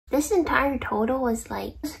This entire total was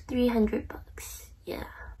like 300 bucks. Yeah.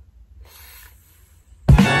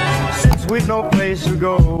 Since we've no place to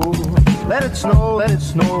go, let it snow, let it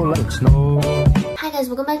snow, let it snow. Hi guys,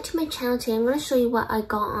 welcome back to my channel. Today I'm going to show you what I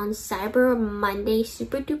got on Cyber Monday.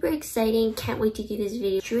 Super duper exciting. Can't wait to do this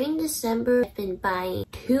video. During December, I've been buying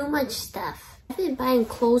too much stuff. I've been buying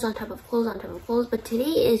clothes on top of clothes on top of clothes, but today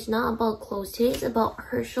is not about clothes. Today is about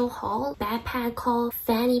Herschel haul, backpack haul,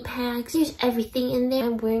 fanny packs. There's everything in there.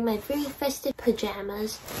 I'm wearing my very festive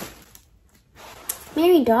pajamas.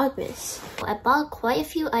 Merry Dogmas. I bought quite a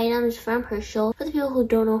few items from Herschel. For the people who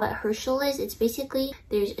don't know what Herschel is, it's basically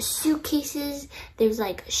there's suitcases, there's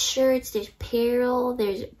like shirts, there's apparel,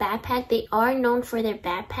 there's backpack. They are known for their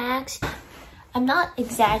backpacks. I'm not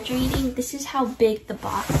exaggerating. This is how big the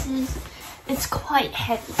box is. It's quite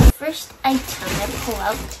heavy. The first item I pull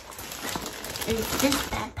out is this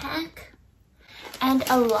backpack. And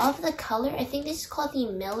I love the color. I think this is called the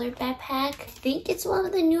Miller backpack. I think it's one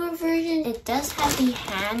of the newer versions. It does have the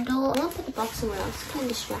handle. I'm gonna put the box somewhere else. It's kind of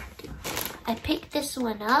distracting. I picked this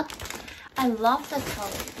one up. I love the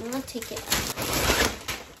color. I'm gonna take it out.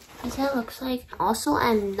 That's how it looks like. Also,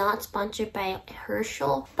 I'm not sponsored by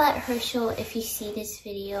Herschel, but Herschel, if you see this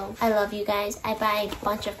video, I love you guys. I buy a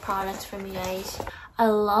bunch of products from you guys. I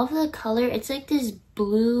love the color. It's like this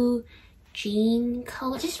blue jean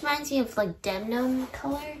color. It just reminds me of like denim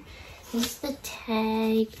color. Here's the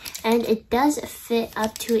tag, and it does fit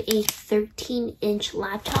up to a 13-inch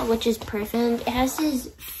laptop, which is perfect. It has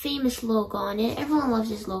his famous logo on it. Everyone loves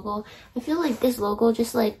his logo. I feel like this logo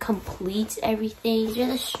just like completes everything. These are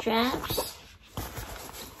the straps.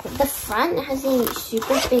 The front has a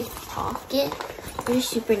super big pocket. They're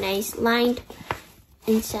super nice, lined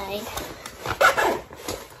inside.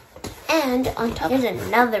 And on top, there's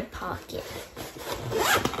another pocket.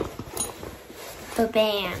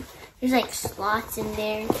 Ba-bam. There's like slots in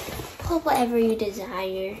there. Put whatever you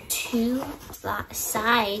desire. Two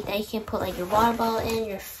side that you can put like your water bottle in,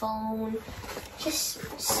 your phone. Just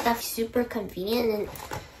stuff super convenient.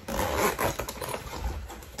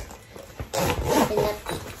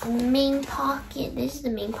 And the main pocket. This is the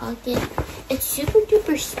main pocket. It's super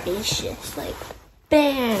duper spacious. Like,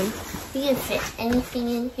 bam! You can fit anything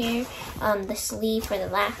in here. The sleeve for the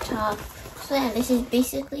laptop. So yeah, this is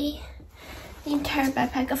basically the entire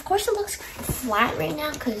backpack. Of course it looks flat right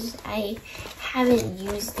now because I haven't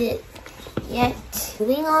used it yet.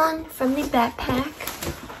 Moving on from the backpack,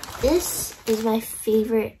 this is my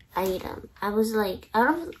favorite item. I was like,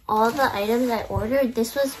 out of all the items I ordered,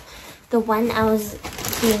 this was the one I was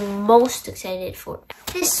being most excited for.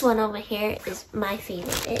 This one over here is my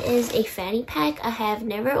favorite. It is a fanny pack. I have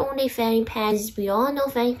never owned a fanny pack. As we all know,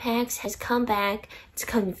 fanny packs has come back. It's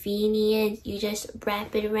convenient. You just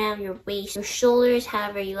wrap it around your waist, your shoulders,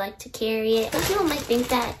 however you like to carry it. Some people might think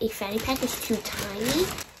that a fanny pack is too tiny,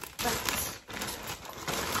 but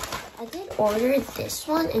I did order this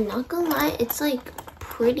one, and not gonna lie, it's like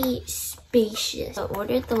pretty spacious. I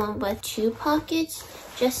ordered the one with 2 pockets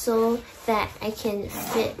just so that I can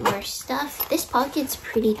fit more stuff. This pocket's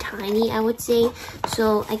pretty tiny, I would say,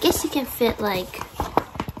 so I guess you can fit like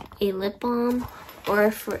a lip balm,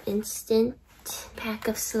 or for instance, pack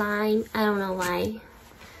of slime. I don't know why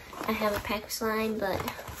I have a pack of slime, but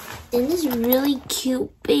in this really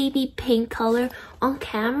cute baby pink color. On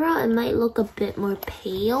camera it might look a bit more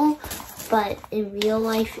pale, but in real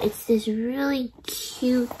life it's this really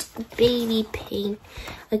cute baby pink.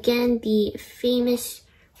 Again, the famous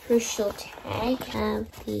Herschel tag.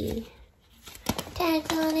 Have the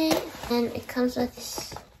tag on it, and it comes with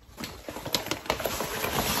this.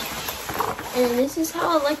 And this is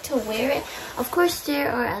how I like to wear it. Of course,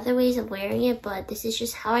 there are other ways of wearing it, but this is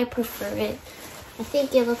just how I prefer it. I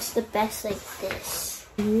think it looks the best like this.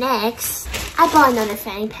 Next, I bought another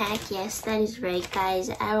fanny pack. Yes, that is right, guys.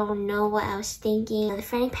 I don't know what I was thinking. Another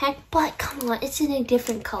fanny pack, but come on, it's in a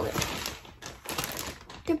different color.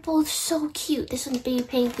 They're both so cute. This one's baby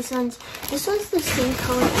pink. This one's the same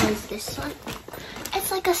color as this one.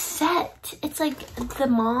 It's like a set. It's like the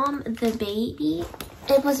mom, the baby.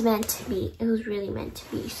 It was meant to be. It was really meant to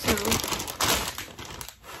be. So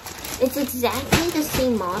it's exactly the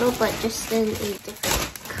same model, but just in a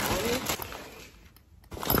different color.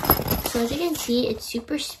 So as you can see, it's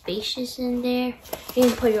super spacious in there. You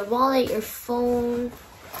can put your wallet, your phone,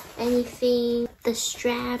 anything. The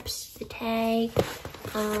straps, the tag.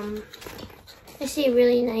 I see a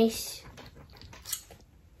really nice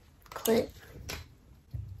clip.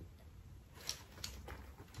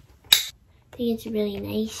 I think it's really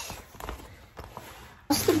nice. I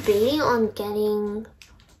was debating on getting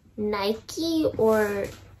Nike or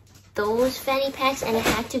those fanny packs, and I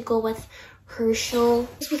had to go with Herschel.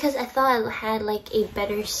 It's because I thought it had like a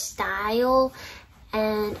better style,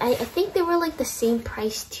 and I think they were like the same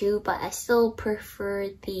price too, but I still prefer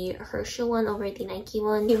the Herschel one over the Nike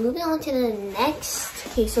one. Okay, moving on to the next.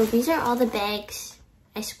 Okay, so these are all the bags.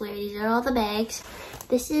 I swear, these are all the bags.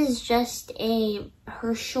 This is just a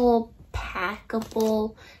Herschel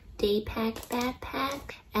packable day pack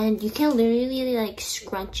backpack, and you can literally like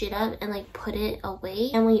scrunch it up and like put it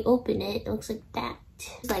away, and when you open it, it looks like that.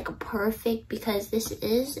 It's like perfect because this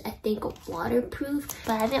is, I think, waterproof,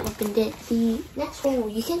 but I haven't opened it. The next one,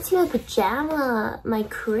 you can see my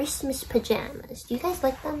Christmas pajamas. Do you guys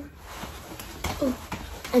like them? Oh,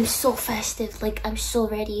 I'm so festive, like I'm so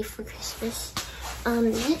ready for Christmas.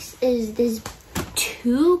 Next is this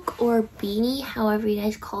toque or beanie, however you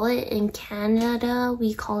guys call it. In Canada,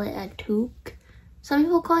 we call it a toque. Some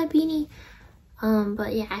people call it beanie.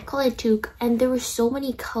 But yeah, I call it toque, and there were so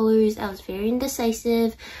many colors. I was very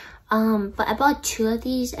indecisive. But I bought 2 of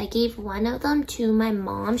these. I gave one of them to my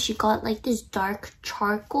mom. She got like this dark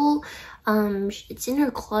charcoal. It's in her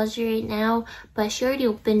closet right now, but she already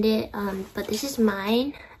opened it. But this is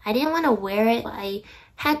mine. I didn't want to wear it. I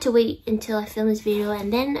had to wait until I film this video,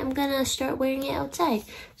 and then I'm gonna start wearing it outside.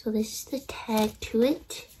 So this is the tag to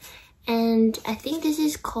it. And I think this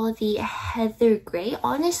is called the Heather Gray.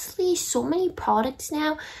 Honestly, so many products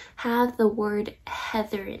now have the word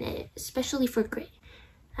heather in it, especially for gray.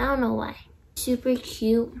 I don't know why. Super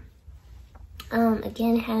cute.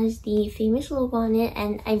 Again, it has the famous logo on it,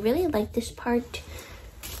 and I really like this part,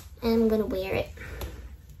 and I'm gonna wear it.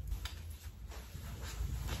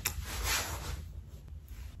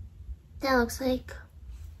 That looks like.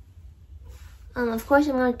 Of course,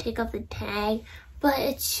 I'm gonna take off the tag. But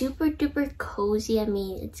it's super duper cozy. I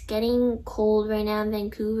mean, it's getting cold right now in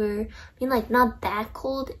Vancouver. I mean, like, not that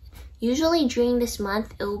cold. Usually during this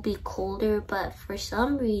month, it will be colder, but for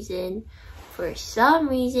some reason,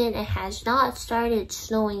 it has not started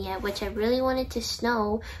snowing yet, which I really wanted to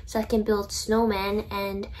snow so I can build snowmen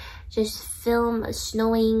and just film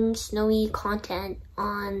snowy content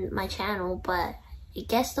on my channel, but I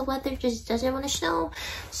guess the weather just doesn't want to snow.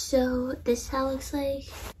 So this is how it looks like.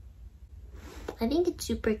 I think it's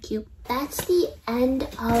super cute. That's the end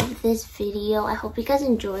of this video. I hope you guys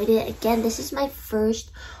enjoyed it. Again, this is my first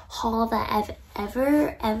haul that I've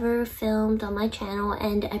ever filmed on my channel,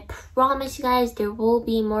 and I promise you guys there will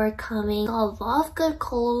be more coming. A lot of good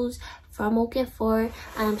clothes from OK4.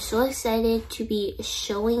 I'm so excited to be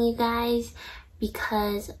showing you guys,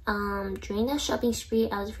 because during that shopping spree,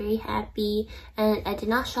 I was very happy, and I did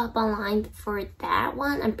not shop online for that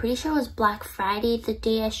one. I'm pretty sure it was Black Friday the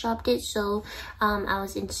day I shopped it, so I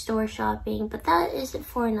was in store shopping, but that is it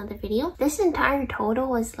for another video. This entire total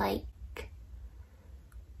was like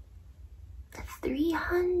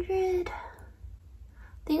 300. I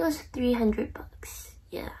think it was 300 bucks.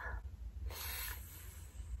 Yeah.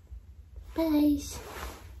 Bye guys.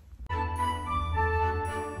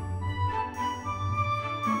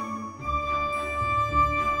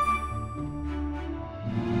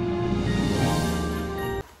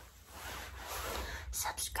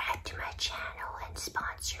 Subscribe to my channel and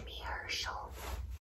sponsor me, Herschel.